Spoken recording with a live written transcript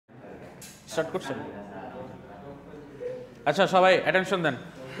Start করছেন? আচ্ছা সবাই অ্যাটেনশন দেন।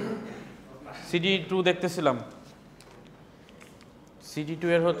 CD2 দেখতেছিলাম। CD2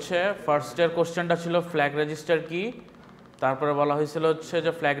 এর হচ্ছে ফার্স্টের কোশ্চেনটা ছিল ফ্ল্যাগ রেজিস্টার কি, তারপরে বলা হয়েছিল হচ্ছে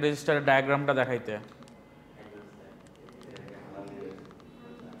যে ফ্ল্যাগ রেজিস্টারের ডায়াগ্রামটা দেখাইতে।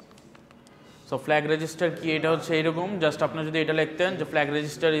 সো ফ্ল্যাগ রেজিস্টার কি, এটা হচ্ছে এইরকম, জাস্ট আপনি যদি এটা লিখতেন যে flag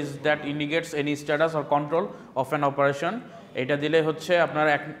register is that indicates any status or control of an operation, এটা দিলে হচ্ছে আপনারা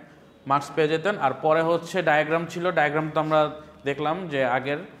 1 মার্কস পেয়ে যেতেন। আর পরে হচ্ছে ডায়াগ্রাম ছিল, ডায়াগ্রাম তো আমরা দেখলাম যে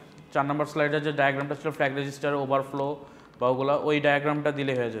আগের 4 নম্বর স্লাইডের যে ডায়াগ্রামটা ছিল ফ্ল্যাগ রেজিস্টার ওভারফ্লো বা ওগুলো, ওই ডায়াগ্রামটা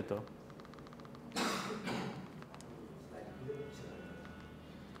দিলে হয়ে যেত।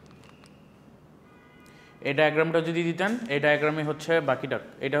 এই ডায়াগ্রামটা যদি দিতেন, এই ডায়াগ্রামে হচ্ছে বাকিটা,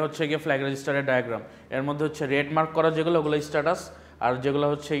 এটা হচ্ছে গিয়ে ফ্ল্যাগ রেজিস্টারের ডায়াগ্রাম। এর মধ্যে হচ্ছে রেড মার্ক করা যেগুলো ওগুলো স্ট্যাটাস, আর যেগুলো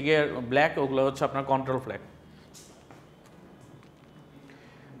হচ্ছে গিয়ে ব্ল্যাক ওগুলো হচ্ছে আপনার কন্ট্রোল ফ্ল্যাগ।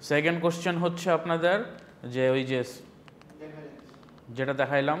 সেকেন্ড কোশ্চেন হচ্ছে আপনাদের যে ওই যে যেটা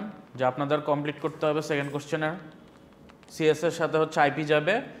দেখাইলাম যে আপনাদের কমপ্লিট করতে হবে সেকেন্ড কোশ্চেনের, সিএস এর সাথে হচ্ছে আইপি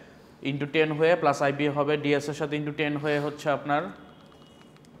যাবে ইন্টু 10 হয়ে প্লাস আইপি হবে, ডিএস এর সাথে ইন্টু 10 হয়ে হচ্ছে আপনার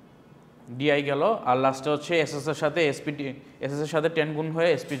ডিআই গেল, আর লাস্টে হচ্ছে এসএস এর সাথে এসএস এর সাথে 10 গুণ হয়ে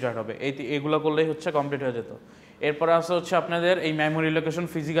এসপি জয়েন্ট হবে। এইগুলো করলেই হচ্ছে কমপ্লিট হয়ে যেত। এরপরে আছে হচ্ছে আপনাদের এই মেমোরি লোকেশন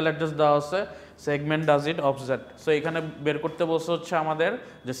ফিজিক্যাল অ্যাড্রেস দেওয়া আছে, segment does it offset. So এখানে বের করতে বলছে হচ্ছে আমাদের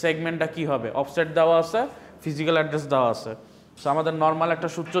যে সেগমেন্টটা কি হবে, অফসেট দেওয়া আছে, ফিজিক্যাল অ্যাড্রেস দেওয়া আছে। সো আমাদের নর্মাল একটা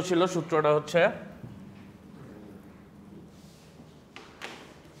সূত্র ছিল, সূত্রটা হচ্ছে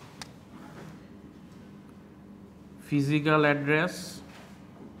physical address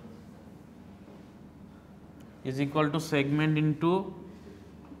is equal to segment into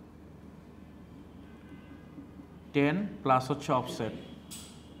 10 plus হচ্ছে অফসেট।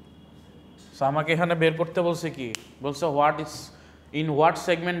 সো আমাকে এখানে বের করতে বলছে কি, বলছে in what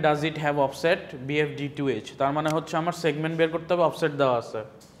segment does it have offset BFD2H, তার মানে হচ্ছে আমার সেগমেন্ট বের করতে হবে, অফসেট দেওয়া আছে।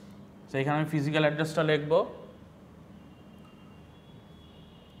 সো এখানে আমি ফিজিক্যাল অ্যাড্রেসটা লিখবো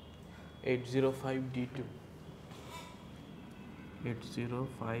 805D2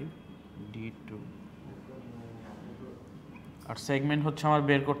 805D2, আর সেগমেন্ট হচ্ছে আমার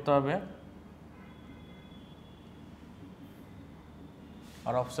বের করতে হবে,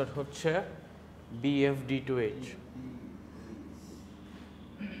 আর অফসেট হচ্ছে BFD2H।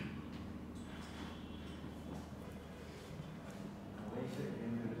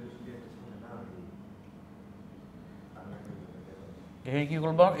 এখানে কি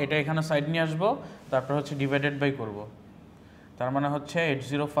করবো, এটা এখানে সাইড নিয়ে আসবো, তারপর হচ্ছে ডিভাইডেড বাই করব, তার মানে হচ্ছে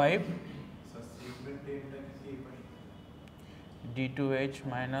 805D2H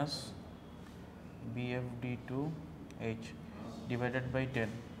minus BFD2H divided by 10,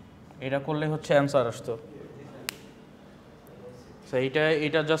 এটা করলে হচ্ছে অ্যান্সার আসতো। সো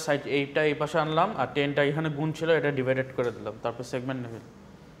এইটা জাস্ট সাইড, এইটা এই পাশে আনলাম, আর 10টা এখানে গুণ ছিল, এটা ডিভাইডেড করে দিলাম, তারপর সেগমেন্ট নেবে।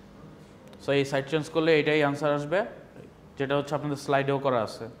 সো এই সাইড চেঞ্জ করলে এটাই অ্যান্সার আসবে, যেটা হচ্ছে আপনাদের স্লাইডেও করা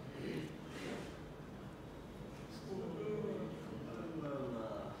আছে।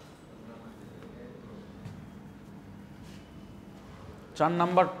 চার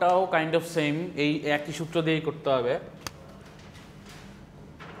নাম্বারটাও কাইন্ড অফ সেম, এই একই সূত্র দিয়েই করতে হবে।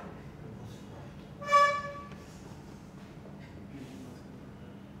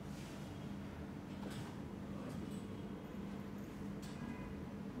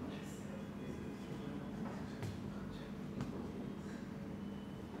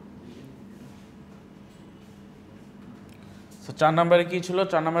 সো 4 নম্বরে কি ছিল,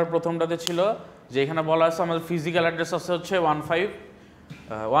 4 নম্বরের প্রথমটাতে ছিল যে এখানে বলা আছে আমাদের ফিজিক্যাল অ্যাড্রেস আছে হচ্ছে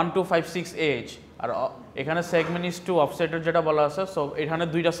 1256AH, আর এখানে সেগমেন্ট ইজ টু অফসেটের যেটা বলা আছে। সো এখানে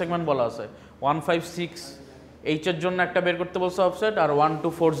দুইটা সেগমেন্ট বলা আছে, 156H এর জন্য একটা বের করতে বলছে অফসেট, আর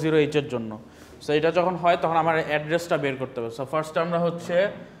 1240H এর জন্য। সো এটা যখন হয় তখন আমার অ্যাড্রেসটা বের করতে হবে। সো ফার্স্ট আমরা হচ্ছে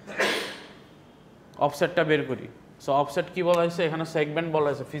অফসেটটা বের করি। সো অফসেট কি বলা হয়েছে, এখানে সেগমেন্ট বলা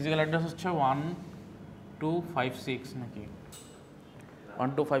হয়েছে, ফিজিক্যাল অ্যাড্রেস হচ্ছে 1256 নাকি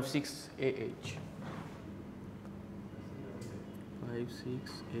 1256AH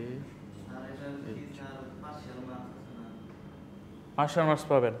 56AH, পাঁচশো মার্কস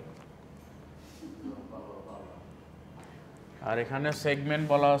পাবেন। আর এখানে সেগমেন্ট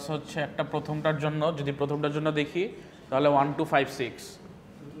বলা আছে হচ্ছে একটা প্রথমটার জন্য, যদি প্রথমটার জন্য দেখি তাহলে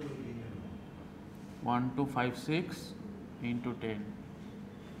 1256 ইন্টু 10,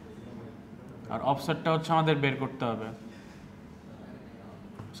 আর অফসেটটা হচ্ছে আমাদের বের করতে হবে।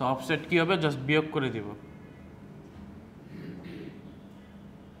 সো অফসেট কি হবে, জাস্ট বিয়োগ করে দিব,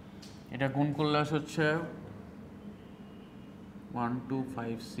 এটা গুণ করলে হচ্ছে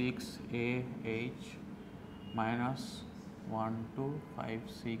 1256AH মাইনাস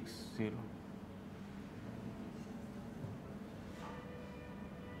 12560,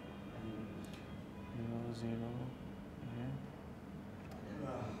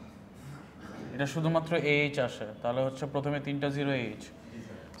 এটা শুধুমাত্র AH আসে, তাহলে হচ্ছে প্রথমে 3টা 0 AH।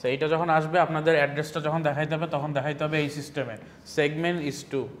 সো এইটা যখন আসবে আপনাদের অ্যাড্রেসটা যখন দেখাইতে হবে তখন দেখাইতে হবে এই সিস্টেমে সেগমেন্ট ইজ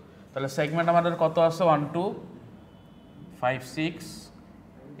টু। তাহলে সেগমেন্ট আমাদের কত আছে 1 2 5 6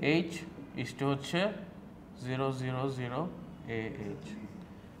 H ইজ টু হচ্ছে 0 0 0 AH।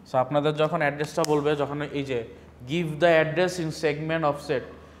 সো আপনাদের যখন অ্যাড্রেসটা বলবে, যখন এই যে give the address in segment offset,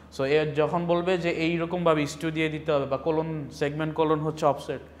 so এর যখন বলবে যে এইরকমভাবে ইস্টু দিয়ে দিতে হবে বা কোলন সেগমেন্ট কোলন হচ্ছে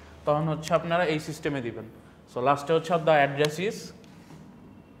অফসেট, তখন হচ্ছে আপনারা এই সিস্টেমে দিবেন। সো লাস্টে হচ্ছে দ্য অ্যাড্রেস ইজ,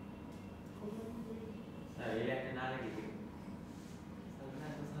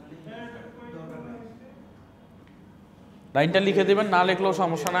 লাইনটা লিখে দিবেন, না লিখলেও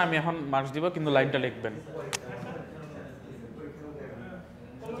সমস্যা না, আমি এখন মার্কস দিব, কিন্তু লাইনটা লিখবেন।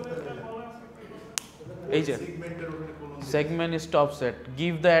 এই যে segment is to offset,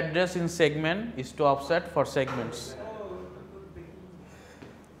 give the address in segment is to offset for segments।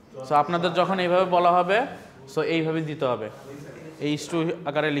 So আপনাদের যখন এইভাবে বলা হবে, সো এইভাবে দিতে হবে, এই ইস্টু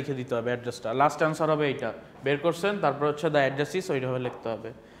আকারে লিখে দিতে হবে অ্যাড্রেসটা। লাস্ট অ্যান্সার হবে এইটা বের করছেন, তারপর হচ্ছে দ্য অ্যাড্রেস ইজ ওইভাবে লিখতে হবে।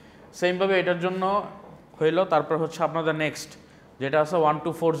 সেমভাবে এটার জন্য হইলো, তারপর হচ্ছে আপনাদের নেক্সট যেটা আছে 1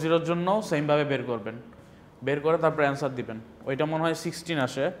 2 4 0 জন্য সেমভাবে বের করবেন, বের করে তারপর অ্যান্সার দিবেন। ওইটা মনে হয় 16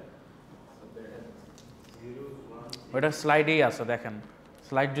 আসে, ওইটা স্লাইডেই আছে, দেখেন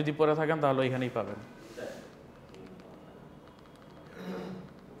স্লাইড যদি পড়ে থাকেন তাহলে ওইখানেই পাবেন।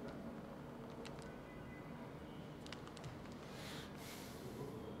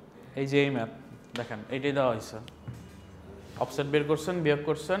 এই যে এই ম্যাথ দেখেন, এইটাই দেওয়া হয়েছে, অফসেট বের করছেন, বিয়োগ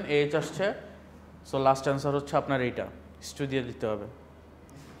করছেন, AH আসছে, সো লাস্ট অ্যান্সার হচ্ছে আপনার এইটা, ইস্টু দিয়ে দিতে হবে।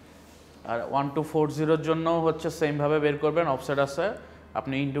 আর 1 2 4 0 জন্য হচ্ছে সেমভাবে বের করবেন, অফসেট আছে,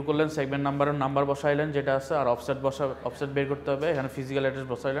 আপনি ইনটু করলেন, সেগমেন্ট নাম্বারের নাম্বার বসাইলেন যেটা আছে, আর অফসেট বের করতে হবে, এখানে ফিজিক্যাল অ্যাড্রেস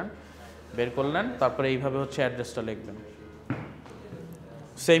বসাইলেন, বের করলেন, তারপরে এইভাবে হচ্ছে অ্যাড্রেসটা লিখবেন।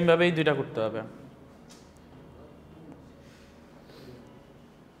 সেমভাবেই দুইটা করতে হবে।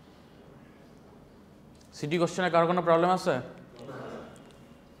 সিটি কোশ্চেনে কারো কোনো প্রবলেম আছে?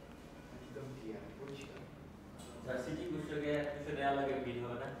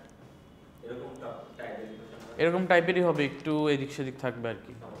 এরকম টাইপেরই হবে, একটু এদিক সেদিক থাকবে আর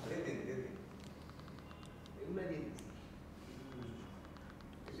কি।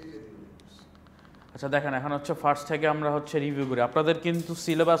 আচ্ছা দেখেন, এখন হচ্ছে ফার্স্ট থেকে আমরা হচ্ছে রিভিউ করি। আপনাদের কিন্তু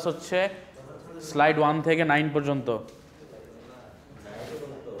সিলেবাস হচ্ছে স্লাইড 1 থেকে 9 পর্যন্ত।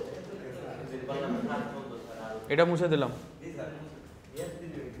 এটা মুছে দিলাম।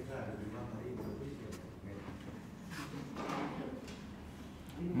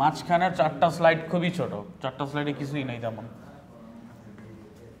 মাঝখানের 4টা স্লাইড খুবই ছোট, 4টা স্লাইডে কিছুই নেই তেমন।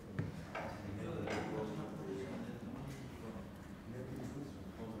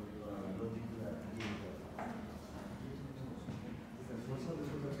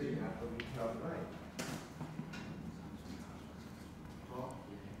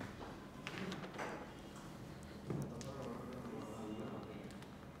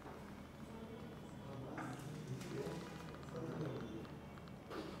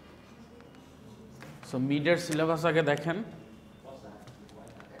 সো মিডের সিলেবাস আগে দেখেন।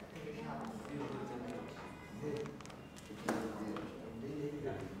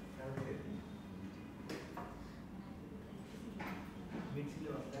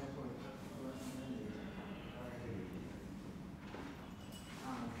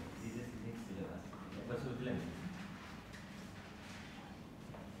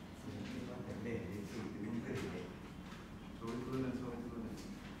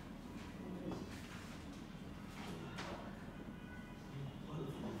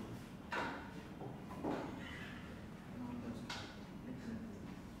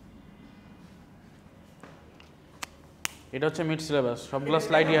 এটা হচ্ছে মিড সিলেবাস, সবগুলো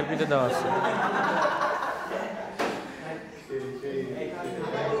স্লাইড ERP-তে দেওয়া আছে।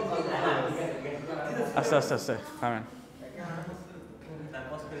 আস্তে আস্তে আস্তে থামেন,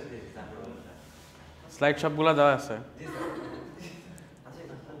 স্লাইড সবগুলো দেওয়া আছে।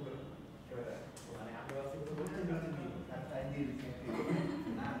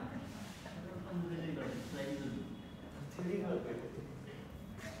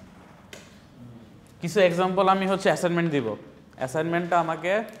 কিছু এক্সাম্পল আমি হচ্ছে অ্যাসাইনমেন্ট দিব। অ্যাসাইনমেন্টটা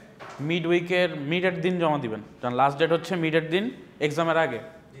আমাকে মিডের দিন জমা দিবেন, কারণ লাস্ট ডেট হচ্ছে মিডের দিন, এক্সামের আগে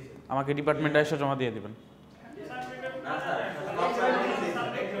আমাকে ডিপার্টমেন্টে এসে জমা দিয়ে দিবেন।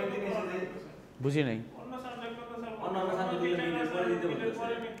 বুঝি নাই,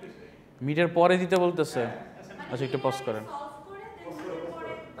 মিডের পরে দিতে বলতেছে। আচ্ছা একটু পজ করেন,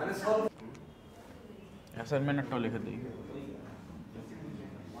 অ্যাসাইনমেন্টটাও লিখে দিই।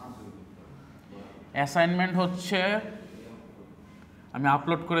 অ্যাসাইনমেন্ট হচ্ছে আমি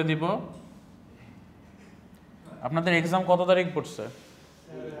আপলোড করে দিব। আপনাদের এক্সাম কত তারিখ পড়ছে?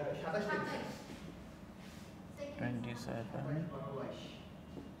 27।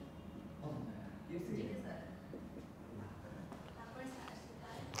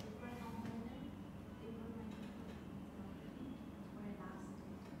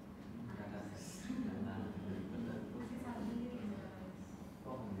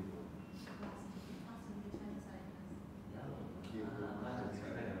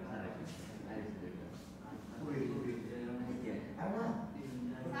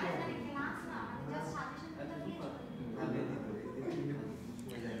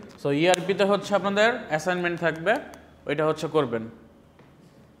 সো ইআরপিতে হচ্ছে আপনাদের অ্যাসাইনমেন্ট থাকবে, ওইটা হচ্ছে করবেন।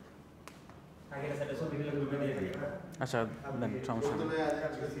 আচ্ছা দেন, সমস্যা নেই,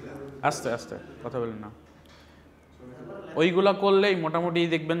 আস্তে আস্তে কথা বলেন না। ওইগুলা করলেই মোটামুটি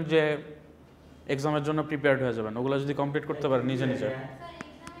দেখবেন যে এক্সামের জন্য প্রিপেয়ার্ড হয়ে যাবেন। ওগুলো যদি কমপ্লিট করতে পারেন নিজে নিজে।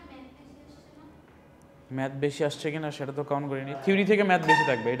 ম্যাথ বেশি আসছে কিনা সেটা তো কাউন্ট করিনি। থিওরি থেকে ম্যাথ বেশি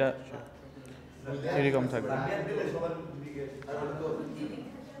থাকবে, এটা থিওরি কম থাকবে।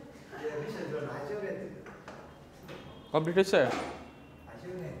 কমপ্লিট হয়েছে?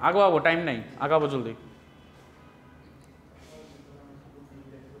 আগাবো, টাইম নাই, আগাবো জলদি।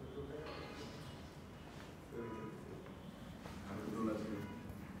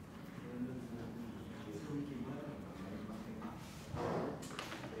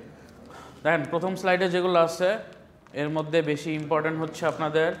 দেখেন প্রথম স্লাইডে যেগুলো আছে এর মধ্যে বেশি ইম্পর্টেন্ট হচ্ছে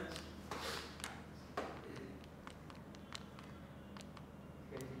আপনাদের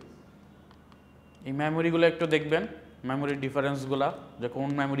এই মেমোরিগুলো একটু দেখবেন, মেমোরির ডিফারেন্সগুলো, যে কোন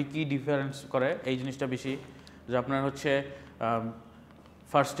মেমোরি কী ডিফারেন্স করে এই জিনিসটা বেশি। যে আপনার হচ্ছে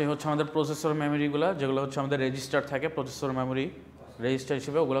ফার্স্টে হচ্ছে আমাদের প্রসেসর মেমোরিগুলো, যেগুলো হচ্ছে আমাদের রেজিস্টার থাকে প্রসেসর মেমোরি রেজিস্টার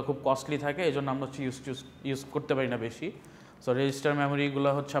হিসেবে, ওগুলো খুব কস্টলি থাকে, এই জন্য আমরা হচ্ছে ইউজ করতে পারি না বেশি। সো রেজিস্টার মেমোরিগুলো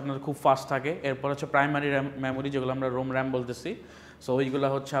হচ্ছে আপনাদের খুব ফাস্ট থাকে। এরপর হচ্ছে প্রাইমারি মেমোরি, যেগুলো আমরা রোম র্যাম বলতেছি। সো ওইগুলো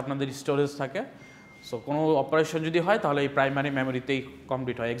হচ্ছে আপনাদের স্টোরেজ থাকে। সো কোনো অপারেশন যদি হয় তাহলে এই প্রাইমারি মেমোরিতেই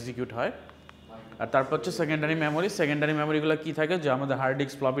কমপ্লিট হয়, এক্সিকিউট হয়। আর তারপর হচ্ছে সেকেন্ডারি মেমোরি। সেকেন্ডারি মেমোরিগুলো কী থাকে, যে আমাদের হার্ড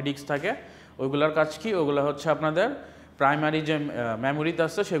ডিস্ক, ফ্লপি ডিস্ক থাকে, ওইগুলোর কাজ কি, ওগুলো হচ্ছে আপনাদের প্রাইমারি যে মেমোরিতে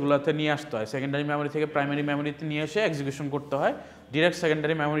আসছে সেগুলোতে নিয়ে আসতে হয়। সেকেন্ডারি মেমোরি থেকে প্রাইমারি মেমোরিতে নিয়ে এসে এক্সিকিউশন করতে হয়। ডিরেক্ট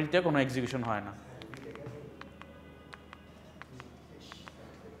সেকেন্ডারি মেমোরিতে কোনো এক্সিকিউশন হয় না।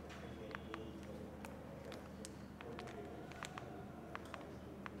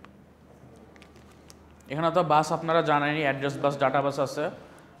 এখানে তো বাস আপনারা জানেনই, অ্যাড্রেস বাস, ডাটা বাস আছে,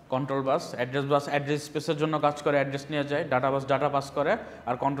 কন্ট্রোল বাস। অ্যাড্রেস বাস অ্যাড্রেস স্পেসের জন্য কাজ করে, অ্যাড্রেস নিয়ে যায়। ডাটা বাস ডাটা পাস করে।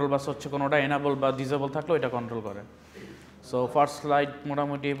 আর কন্ট্রোল বাস হচ্ছে কোনোটা এনাবল বা ডিসেবল থাকলে ওইটা কন্ট্রোল করে। সো ফার্স্ট স্লাইড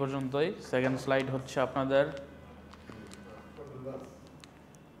মোটামুটি এই পর্যন্তই। সেকেন্ড স্লাইড হচ্ছে আপনাদের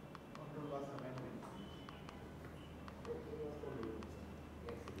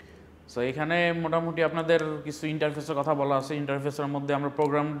সো এখানে মোটামুটি আপনাদের কিছু ইন্টারফেসের কথা বলা আছে। ইন্টারফেসের মধ্যে আমরা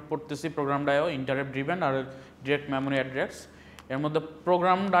প্রোগ্রাম পড়তেছি, প্রোগ্রাম ডায়ো, ইন্টারাপ্ট ড্রিভেন আর ডিরেক্ট মেমোরি অ্যাড্রেস। এর মধ্যে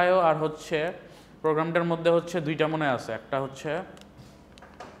প্রোগ্রাম ডায়ো আর হচ্ছে প্রোগ্রামটার মধ্যে হচ্ছে দুইটা মনে আছে, একটা হচ্ছে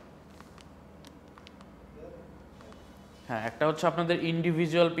একটা হচ্ছে আপনাদের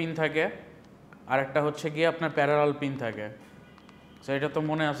ইন্ডিভিজুয়াল পিন থাকে, আর একটা হচ্ছে গিয়ে আপনার প্যারালাল পিন থাকে। সো এটা তো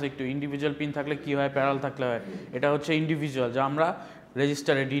মনে আছে একটু, ইন্ডিভিজুয়াল পিন থাকলে কি হয়, প্যারালাল থাকলে হয়। এটা হচ্ছে ইন্ডিভিজুয়াল, যা আমরা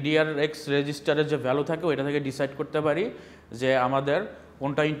রেজিস্টারে DDR-X রেজিস্টারের যে ভ্যালু থাকে ওইটা থেকে ডিসাইড করতে পারি যে আমাদের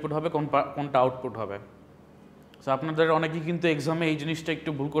কোনটা ইনপুট হবে, কোনটা আউটপুট হবে। সো আপনাদের অনেকেই কিন্তু এক্সামে এই জিনিসটা একটু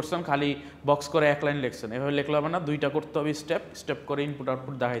ভুল করছেন, খালি বক্স করে এক লাইন লিখছেন। এভাবে লিখলে হবে না, দুইটা করতে হবে, স্টেপ স্টেপ করে ইনপুট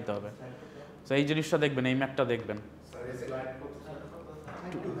আউটপুট দেখাইতে হবে। সো এই জিনিসটা দেখবেন, এই ম্যাপটা দেখবেন।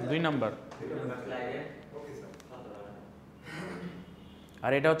 2 নাম্বার।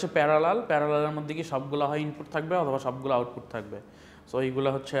 আর এটা হচ্ছে প্যারালাল। প্যারালালের মধ্যে কি সবগুলো হয় ইনপুট থাকবে অথবা সবগুলো আউটপুট থাকবে। সো এইগুলো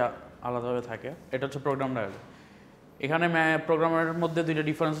হচ্ছে আলাদাভাবে থাকে। এটা হচ্ছে প্রোগ্রাম ডায়াল। এখানে প্রোগ্রামের মধ্যে দুইটা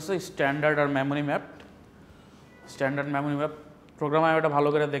ডিফারেন্স আছে, স্ট্যান্ডার্ড আর memory map. Standard memory map programme এটা ভালো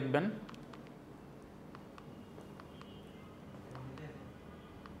করে দেখবেন।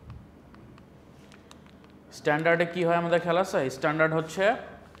 স্ট্যান্ডার্ডে কি হয় আমাদের খেলা আছে, স্ট্যান্ডার্ড হচ্ছে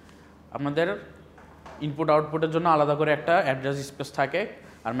আপনাদের ইনপুট আউটপুটের জন্য আলাদা করে একটা অ্যাড্রেস স্পেস থাকে,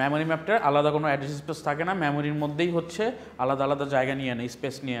 আর মেমোরি ম্যাপটার আলাদা কোনো অ্যাড্রেস স্পেস থাকে না, মেমোরির মধ্যেই হচ্ছে আলাদা আলাদা জায়গা নিয়ে নেয়,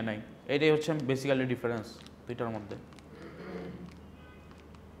 স্পেস নিয়ে নেয়। এটাই হচ্ছে বেসিক্যালি ডিফারেন্স দুইটার মধ্যে।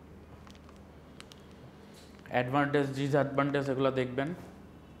 অ্যাডভান্টেজ, ডিসঅ্যাডভান্টেজ এগুলো দেখবেন।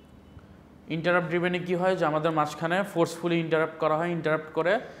 ইন্টারাপ্ট ড্রিভেনে কী হয়, যে আমাদের মাঝখানে ফোর্সফুলি ইন্টারাপ্ট করা হয়, ইন্টারাপ্ট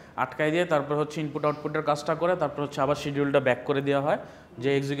করে আটকাই দিয়ে তারপর হচ্ছে ইনপুট আউটপুটের কাজটা করে, তারপর হচ্ছে আবার শিডিউলটা ব্যাক করে দেওয়া হয়, যে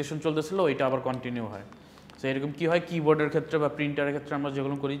এক্সিকিউশন চলতেছিল ওইটা আবার কন্টিনিউ হয়। সো এরকম কী হয়, কিবোর্ডের ক্ষেত্রে বা প্রিন্টারের ক্ষেত্রে আমরা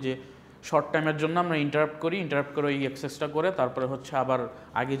যেগুলো করি, যে শর্ট টাইমের জন্য আমরা ইন্টারাপ্ট করে ওই অ্যাক্সেসটা করে তারপরে হচ্ছে আবার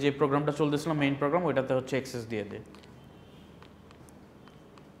আগে যে প্রোগ্রামটা চলতেছিল মেইন প্রোগ্রাম ওইটাতে হচ্ছে অ্যাক্সেস দিয়ে দেয়।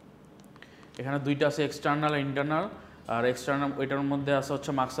 এখানে দুইটা আছে এক্সটার্নাল আর ইন্টারনাল। আর এক্সটার্নাল ওইটার মধ্যে আছে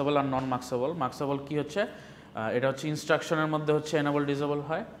হচ্ছে মার্কসেবল আর নন মার্কসেবল। মার্কসেবল কি হচ্ছে, এটা হচ্ছে ইনস্ট্রাকশনের মধ্যে হচ্ছে এনেবল ডিসেবল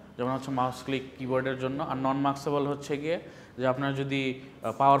হয়, যেমন হচ্ছে মাউস ক্লিক কিবোর্ডের জন্য। আর নন মার্কসেবল হচ্ছে গিয়ে যে আপনার যদি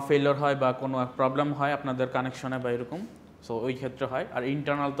পাওয়ার ফেলিওর হয় বা কোনো প্রবলেম হয় আপনাদের কানেকশনে বা এরকম, সো ওই ক্ষেত্রে হয়। আর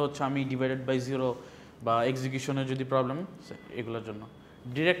ইন্টারনাল তো হচ্ছে আমি ডিভাইডেড বাই 0 বা এক্সিকিউশনের যদি প্রবলেম এগুলোর জন্য।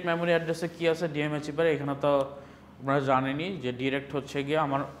 ডিরেক্ট মেমোরি অ্যাড্রেসে কি আছে ডিএমএ চিপারে, এখানে তো আপনারা জানেনই যে ডিরেক্ট হচ্ছে গিয়ে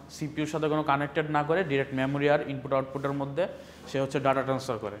আমার সিপিউর সাথে কোনো কানেক্টেড না করে ডিরেক্ট মেমোরি আর ইনপুট আউটপুটের মধ্যে সে হচ্ছে ডাটা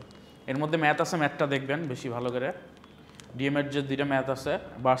ট্রান্সফার করে। এর মধ্যে ম্যাথ আছে, ম্যাথটা দেখবেন বেশি ভালো করে। ডিএমএর যে দুইটা ম্যাথ আছে,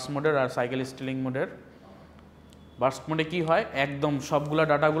 বার্স্ট মোডের আর সাইকেল স্টিলিং মোডের। বার্স্ট মোডে কি হয়, একদম সবগুলা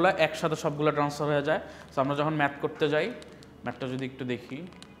ডাটাগুলো একসাথে সবগুলো ট্রান্সফার হয়ে যায়। সো আমরা যখন ম্যাথ করতে যাই, ম্যাথটা যদি একটু দেখি,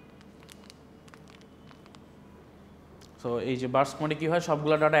 সো এই যে বার্স্ট মোডে কি হয়,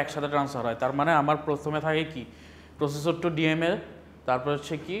 সবগুলো ডাটা একসাথে ট্রান্সফার হয়। তার মানে আমার প্রথমে থাকে কি প্রসেসর টু ডিএমএ, তারপর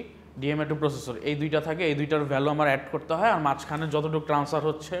হচ্ছে কি ডিএমএ টু প্রসেসর, এই দুইটা থাকে। এই দুইটার ভ্যালু আমার অ্যাড করতে হয়। আর মাঝখানে যতটুকু ট্রান্সফার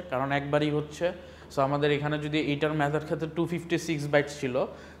হচ্ছে, কারণ একবারই হচ্ছে, সো আমাদের এখানে যদি এইটার ম্যাথের ক্ষেত্রে 256 বাইটস ছিল,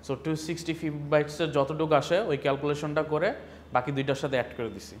 সো 265 বাইটসের যতটুকু আসে ওই ক্যালকুলেশনটা করে বাকি দুইটার সাথে অ্যাড করে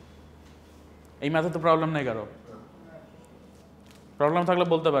দিছি। এই ম্যাথে তো প্রবলেম নেই, কারো প্রবলেম থাকলে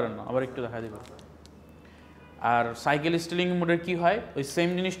বলতে পারেন না, আবার একটু দেখা দিব। আর সাইকেল স্টিলিং মোডের কি হয়, ওই সেম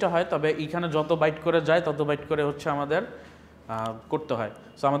জিনিসটা হয়, তবে এখানে যত বাইট করে যায় তত বাইট করে হচ্ছে আমাদের করতে হয়।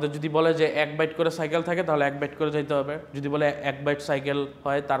 সো আমাদের যদি বলে যে 1 বাইট করে সাইকেল থাকে তাহলে 1 বাইট করে যাইতে হবে। যদি বলে 1 বাইট সাইকেল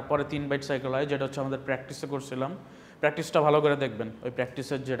হয় তারপরে 3 বাইট সাইকেল হয়, যেটা হচ্ছে আমাদের প্র্যাকটিসে করছিলাম। প্র্যাকটিসটা ভালো করে দেখবেন, ওই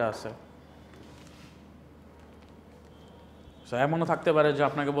প্র্যাকটিসের যেটা আছে। সো এমনও থাকতে পারে যে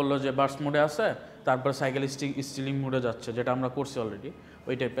আপনাকে বললো যে বার্স্ট মোডে আছে, তারপরে সাইকেল স্টিলিং মোডে যাচ্ছে, যেটা আমরা করছি অলরেডি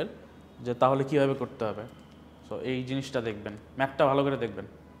ওই টাইপের, যে তাহলে কীভাবে করতে হবে। সো এই জিনিসটা দেখবেন, ম্যাথটা ভালো করে দেখবেন।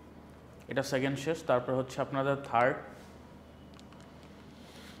 এটা সেকেন্ড শেষ, তারপর হচ্ছে আপনাদের থার্ড।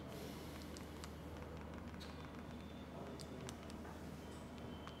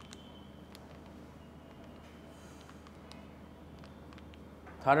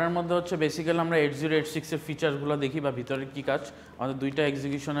 থার্ডের মধ্যে হচ্ছে বেসিক্যালি আমরা 8086 এর ফিচার্সগুলো দেখি বা ভিতরে কী কাজ। আমাদের দুইটা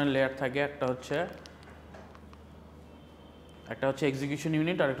এক্সিকিউশনের লেয়ার থাকে, একটা হচ্ছে এক্সিকিউশন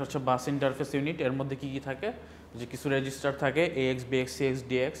ইউনিট আর একটা হচ্ছে বাস ইন্টারফেস ইউনিট। এর মধ্যে কী কী থাকে, যে কিছু রেজিস্টার থাকে AX BX CX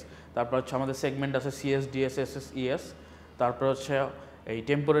DX, তারপর হচ্ছে আমাদের সেগমেন্ট আছে CS DS SS ES, তারপর হচ্ছে এই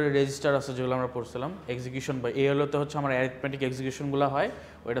টেম্পোরারি রেজিস্টার আছে যেগুলো আমরা পড়ছিলাম। এক্সিকিউশন বা এগুলোতে হচ্ছে আমার অ্যারিথমেটিক এক্সিকিউশনগুলো হয়,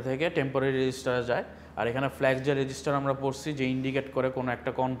 ওইটা থেকে টেম্পোরারি রেজিস্টারে যায়। আর এখানে ফ্ল্যাগ যে রেজিস্টার আমরা পড়ছি, যে ইন্ডিকেট করে কোনো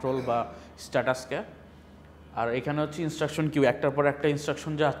একটা কন্ট্রোল বা স্ট্যাটাসকে। আর এখানে হচ্ছে ইনস্ট্রাকশন কিউ, একটার পর একটা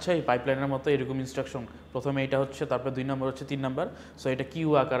ইনস্ট্রাকশন যে আছে এই পাইপলাইনের মতো এরকম ইনস্ট্রাকশন, প্রথমে এটা হচ্ছে, তারপর 2 নম্বর হচ্ছে, 3 নম্বর। সো এটা কিউ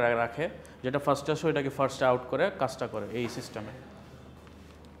আকারে রাখে, যেটা ফার্স্ট আসে ওইটাকে ফার্স্টে আউট করে কাজটা করে এই সিস্টেমে।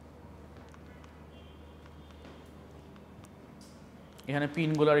 এখানে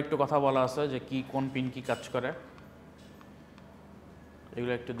পিনগুলোর একটু কথা বলা আছে, যে কি কোন পিন কি কাজ করে,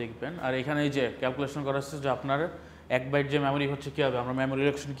 এগুলো একটু দেখবেন। আর এখানে এই যে ক্যালকুলেশন করা হচ্ছে যে আপনার 1 বাইট যে মেমোরি হচ্ছে কীভাবে আমরা মেমোরি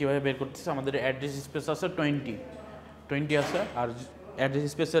লোকেশন কীভাবে বের করতেছি। আমাদের অ্যাড্রেস স্পেস আছে 20 আছে, আর অ্যাড্রেস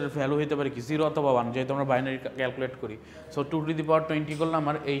স্পেসের ভ্যালু হতে পারে কি 0 অথবা 1, যেহেতু আমরা বাইনারি ক্যালকুলেট করি। সো 2^20 করলে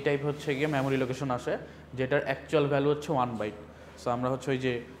আমার এই টাইপ হচ্ছে গিয়ে মেমোরি লোকেশন আসে, যেটার অ্যাকচুয়াল ভ্যালু হচ্ছে 1 বাইট। সো আমরা হচ্ছে ওই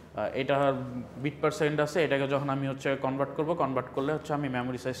যে এটা বিট পার সেকেন্ড আছে, এটাকে যখন আমি হচ্ছে কনভার্ট করলে হচ্ছে আমি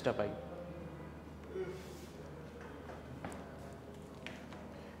মেমোরি সাইজটা পাই।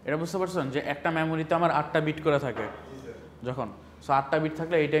 এটা বুঝতে পারছেন যে একটা মেমোরিতে আমার 8টা বিট করে থাকে যখন, সো 8টা বিট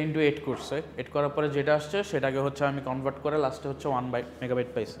থাকলে এটা ইন্টু 8 করছে, 8 করার পরে যেটা আসছে সেটাকে হচ্ছে আমি কনভার্ট করে লাস্টে হচ্ছে 1 মেগাবাইট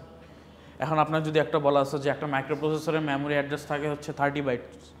পাইছি। এখন আপনার যদি একটা বলা আছে যে একটা মাইক্রোপ্রসেসরের মেমোরি অ্যাড্রেস থাকে হচ্ছে 30 বাইট,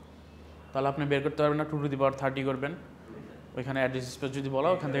 তাহলে আপনি বের করতে পারবেন না 2^30 করবেন, ওইখানে অ্যাড্রেস স্পেস যদি বলা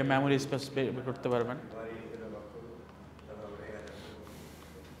ওখান থেকে মেমোরি স্পেস বের করতে পারবেন।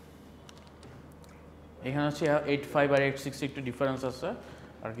 এখানে হচ্ছে 85 আর 86 একটু ডিফারেন্স আছে,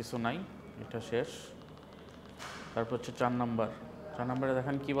 আর কিছু নাই, এটা শেষ। তারপর হচ্ছে 4 নম্বরে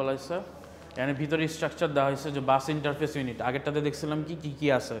দেখেন কি বলা হয়েছে, এখানে ভিতরে স্ট্রাকচার দেওয়া হয়েছে যে বাস ইন্টারফেস ইউনিট। আগেরটাতে দেখছিলাম কি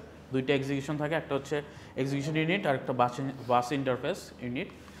আছে, দুইটা এক্সিকিউশন থাকে, একটা হচ্ছে এক্সিকিউশন ইউনিট আর একটা বাস ইন্টারফেস ইউনিট।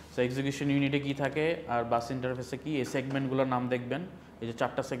 সো এক্সিকিউশন ইউনিটে কি থাকে আর বাস ইন্টারফেসে কি, এই সেগমেন্টগুলোর নাম দেখবেন, এই যে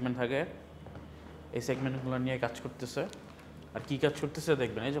 4টা সেগমেন্ট থাকে, এই সেগমেন্টগুলো নিয়ে কাজ করতেছে। আর কি কাজ করতেছে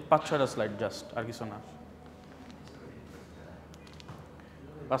দেখবেন, এই যে 5-6টা স্লাইড জাস্ট, আর কিছু না।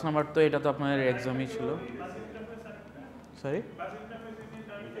 5 নম্বর তো এটা তো আপনার এক্সামই ছিল, সরি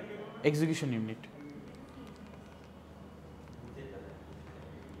এক্সিকিউশন ইউনিট।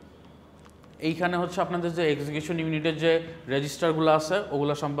 এইখানে হচ্ছে আপনাদের যে এক্সিকিউশন ইউনিটের যে রেজিস্টারগুলো আছে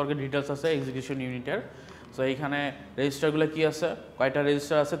ওগুলো সম্পর্কে ডিটেলস আছে এক্সিকিউশন ইউনিটের। সো এইখানে রেজিস্টারগুলো কি আছে, কয়টা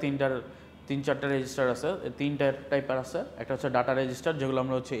রেজিস্টার আছে, তিন চারটা রেজিস্টার আছে, তিনটা টাইপের আছে। একটা হচ্ছে ডাটা রেজিস্টার, যেগুলো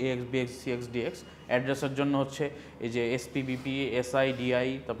আমরা হচ্ছে AX BX CX DX। অ্যাড্রেসের জন্য হচ্ছে এই যে SP BP SI DI,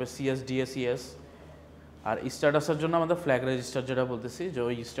 তারপরে CS DA CS। আর স্ট্যাটাসের জন্য আমাদের ফ্ল্যাগ রেজিস্টার যেটা বলতেছি, যে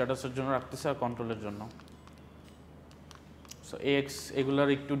ওই স্ট্যাটাসের জন্য রাখতেছে আর কন্ট্রোলের জন্য। সো AX এগুলোর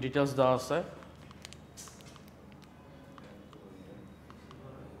একটু ডিটেলস দেওয়া আছে।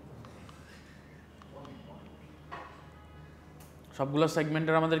 সবগুলো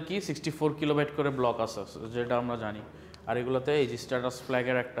সেগমেন্টের আমাদের কি 64 কিলোবাইট করে ব্লক আছে, যেটা আমরা জানি। আর এগুলোতে এই যে স্ট্যাটাস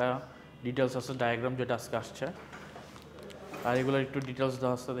ফ্ল্যাগের একটা ডিটেলস আছে, ডায়াগ্রাম যেটা আজকে আসছে। আর এগুলোর একটু ডিটেলস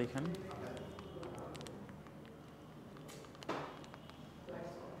দেওয়া আছে দেখেন।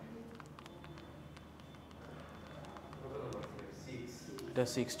 এটা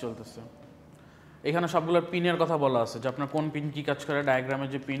 6 চলতেছে। এখানে সবগুলোর পিনের কথা বলা আছে, যে আপনার কোন পিন কী কাজ করে, ডায়াগ্রামে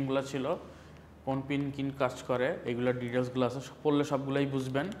যে পিনগুলো ছিল কোন পিন কি কাজ করে এগুলোর ডিটেলসগুলো আছে, পড়লে সবগুলোই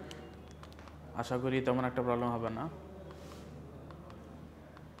বুঝবেন। আশা করি তেমন একটা প্রবলেম হবে না।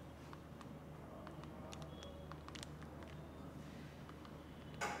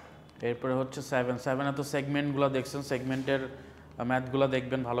 এরপরে হচ্ছে 7 তো সেগমেন্টগুলো দেখছেন, সেগমেন্টের ম্যাথগুলো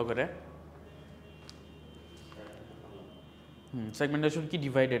দেখবেন ভালো করে। সেগমেন্টেশন কি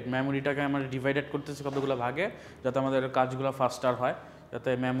ডিভাইডেড, মেমোরিটাকে আমরা ডিভাইডেড করতেছি কতগুলো ভাগে, যাতে আমাদের কাজগুলো ফাস্টার হয়, যাতে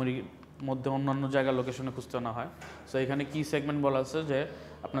মেমোরির মধ্যে অন্যান্য জায়গার লোকেশনে খুঁজতে না হয়। সো এখানে কি সেগমেন্ট বলা আছে, যে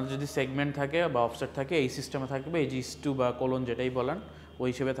আপনার যদি সেগমেন্ট থাকে বা অফসেট থাকে এই সিস্টেমে থাকবে, এই যে ইস2 বা কোলন যেটাই বলেন ওই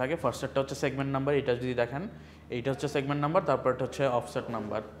হিসেবে থাকে। ফার্স্টেরটা হচ্ছে সেগমেন্ট নাম্বার, এটা যদি দেখেন এইটা হচ্ছে সেগমেন্ট নাম্বার, তারপরটা হচ্ছে অফসেট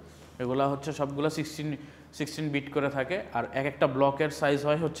নাম্বার। এগুলো হচ্ছে সবগুলো 16 বিট করে থাকে। আর এক একটা ব্লকের সাইজ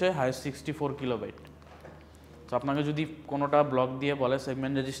হয় হচ্ছে হাইয়েস্ট 64 কিলোবাইট। তো আপনাকে যদি কোনোটা ব্লক দিয়ে বলে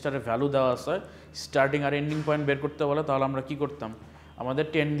সেগমেন্ট রেজিস্টারের ভ্যালু দেওয়া আছে, স্টার্টিং আর এন্ডিং পয়েন্ট বের করতে বলে, তাহলে আমরা কি করতাম, আমাদের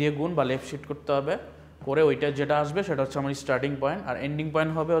 10 দিয়ে গুণ বা লেফট শিফট করতে হবে, করে ওইটা যেটা আসবে সেটা হচ্ছে আমার স্টার্টিং পয়েন্ট। আর এন্ডিং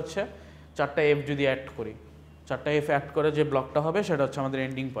পয়েন্ট হবে হচ্ছে 4টা F যদি অ্যাড করি, 4টা F অ্যাড করে যে ব্লকটা হবে সেটা হচ্ছে আমাদের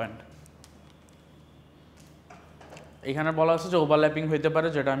এন্ডিং পয়েন্ট। এখানে বলা আছে যে ওভারল্যাপিং হইতে পারে,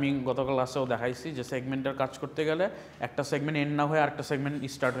 যেটা আমি গত ক্লাসেও দেখাইছি, যে সেগমেন্টের কাজ করতে গেলে একটা সেগমেন্ট এন্ড না হয়ে আরেকটা সেগমেন্ট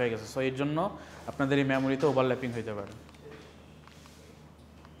স্টার্ট হয়ে গেছে। সো এর জন্য আপনাদের এই মেমোরিতে ওভারল্যাপিং হইতে পারে।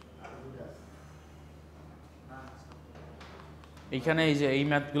 এইখানে এই যে এই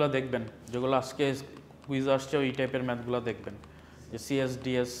ম্যাথগুলো দেখবেন, যেগুলো আজকে কুইজ আসছে ওই টাইপের ম্যাথগুলো দেখবেন, যে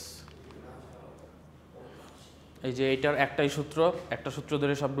CSDS। এই যে এইটার একটা সূত্র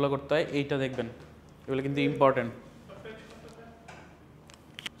ধরে সবগুলো করতে হয়, এইটা দেখবেন, এগুলো কিন্তু ইম্পর্টেন্ট।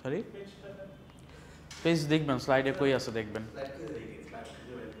 সরি, পেজ দেখবেন, স্লাইডে কই আছে দেখবেন।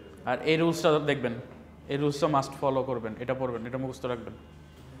 আর এই রুলসটা দেখবেন, এই রুলসটা মাস্ট ফলো করবেন, এটা পড়বেন, এটা মুখস্থ রাখবেন।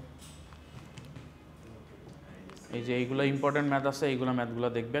 এই যে এইগুলো ইম্পর্টেন্ট ম্যাথ আছে, এইগুলো ম্যাথগুলো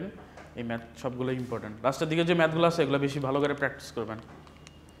দেখবেন, এই ম্যাথ সবগুলো ইম্পর্টেন্ট। লাস্টের দিকে যে ম্যাথগুলো আছে এগুলো বেশি ভালো করে প্র্যাকটিস করবেন।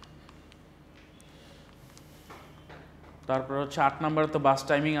 তারপর হচ্ছে 8 নম্বরে তো বাস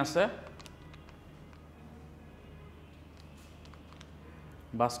টাইমিং আছে।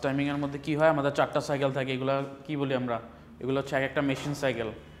 বাস টাইমিংয়ের মধ্যে কি হয়, আমাদের 4টা সাইকেল থাকে, এগুলো কি বলি আমরা, এগুলো হচ্ছে একটা মেশিন সাইকেল,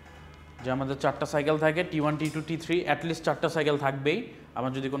 যে আমাদের 4টা সাইকেল থাকে, T1 T2 T3, অ্যাটলিস্ট 4টা সাইকেল থাকবেই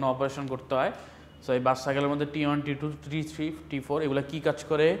আমার যদি কোনো অপারেশন করতে হয়। সো এই বাস সাইকেলের মধ্যে T1 T2 T3 T4 এগুলো কী কাজ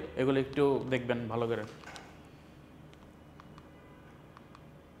করে এগুলো একটু দেখবেন ভালো করে।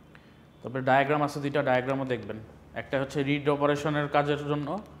 তারপরে ডায়াগ্রাম আছে, 2টা ডায়াগ্রামও দেখবেন। একটা হচ্ছে রিড অপারেশনের কাজের জন্য,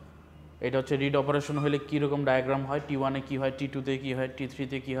 এটা হচ্ছে রিড অপারেশন হলে কীরকম ডায়াগ্রাম হয়, T1 এ কী হয়, T2-তে কী হয়,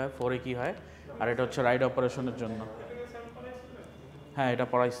 T3-তে কী হয়, 4-এ কী হয়। আর এটা হচ্ছে রাইড অপারেশনের জন্য। হ্যাঁ, এটা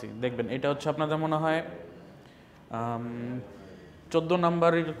পড়াইছি, দেখবেন। এটা হচ্ছে আপনাদের মনে হয় 14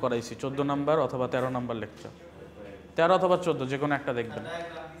 নাম্বারই করাইছি, 14 নাম্বার অথবা 13 নাম্বার লেকচার, 13 অথবা 14 যে কোনো একটা দেখবেন।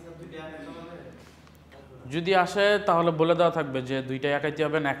 যদি আসে তাহলে বলে দেওয়া থাকবে যে 2টাই আঁকাইতে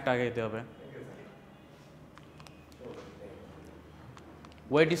হবে না একটা আঁকাইতে হবে।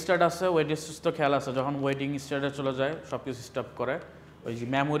 ওয়েট স্টার্ট আছে, ওয়েট স্টার্ট তো খেয়াল আছে, যখন ওয়েটিং স্টার্টে চলে যায় সব কিছু স্টপ করে, ওই যে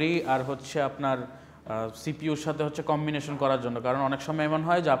মেমোরি আর হচ্ছে আপনার সিপিইউর সাথে হচ্ছে কম্বিনেশন করার জন্য। কারণ অনেক সময় এমন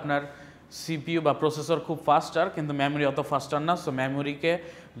হয় যে আপনার সিপিইউ বা প্রসেসর খুব ফাস্টার, কিন্তু মেমোরি অত ফাস্টার না। সো মেমোরিকে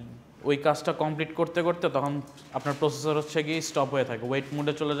ওই কাজটা কমপ্লিট করতে করতে তখন আপনার প্রসেসর হচ্ছে গিয়ে স্টপ হয়ে থাকে, ওয়েট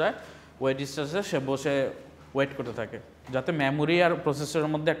মোডে চলে যায়, ওয়েট স্টার্টে সে বসে ওয়েট করতে থাকে, যাতে মেমোরি আর প্রসেসরের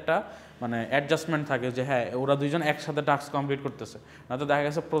মধ্যে একটা মানে অ্যাডজাস্টমেন্ট থাকে, যে হ্যাঁ ওরা দুইজন একসাথে টাস্ক কমপ্লিট করতেছে। না তো দেখা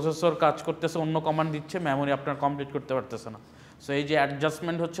গেছে প্রসেসর কাজ করতেছে, অন্য কমান্ড দিচ্ছে, মেমোরি আপনার কমপ্লিট করতে পারতেছে না। সো এই যে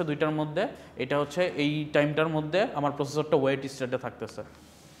অ্যাডজাস্টমেন্ট হচ্ছে দুইটার মধ্যে, এটা হচ্ছে এই টাইমটার মধ্যে আমার প্রসেসরটা ওয়েট স্টেটে থাকতেছে।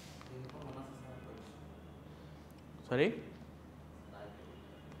 সরি,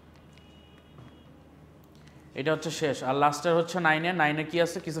 এটা হচ্ছে শেষ। আর লাস্টের হচ্ছে 9-এ কি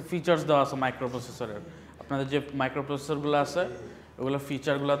আছে, কিছু ফিচার্স দেওয়া আছে মাইক্রোপ্রসেসরের। আপনাদের যে মাইক্রোপ্রসেসরগুলো আছে ওগুলো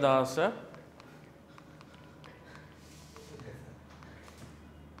ফিচারগুলো দেওয়া আছে।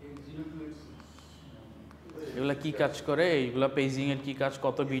 এগুলা কি কাজ করে, এইগুলা পেজিং এর কি কাজ,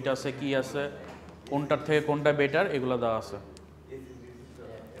 কত বিট আছে, কি আছে, কোনটার থেকে কোনটা বেটার, এগুলো দেওয়া আছে।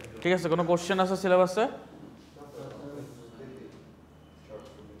 ঠিক আছে, কোনো কোশ্চেন আছে সিলেবাসে?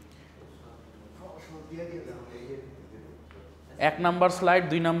 1 নাম্বার স্লাইড,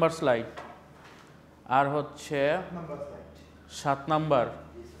 2 নাম্বার স্লাইড, আর হচ্ছে 7 নাম্বার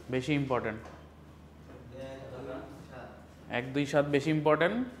বেশি ইম্পর্টেন্ট। 1, 2, 7 বেশি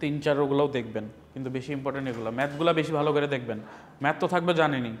ইম্পর্টেন্ট, 3, 4 ওগুলোও দেখবেন, কিন্তু বেশি ইম্পর্টেন্ট এগুলো। ম্যাথগুলো বেশি ভালো করে দেখবেন, ম্যাথ তো থাকবে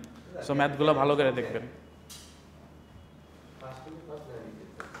জানেনই, সো ম্যাথগুলো ভালো করে দেখবেন।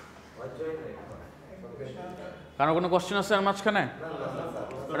 কারণ কোনো কোশ্চেন আছে আর মাঝখানে?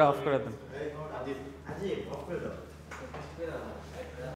 এটা অফ করে দেন।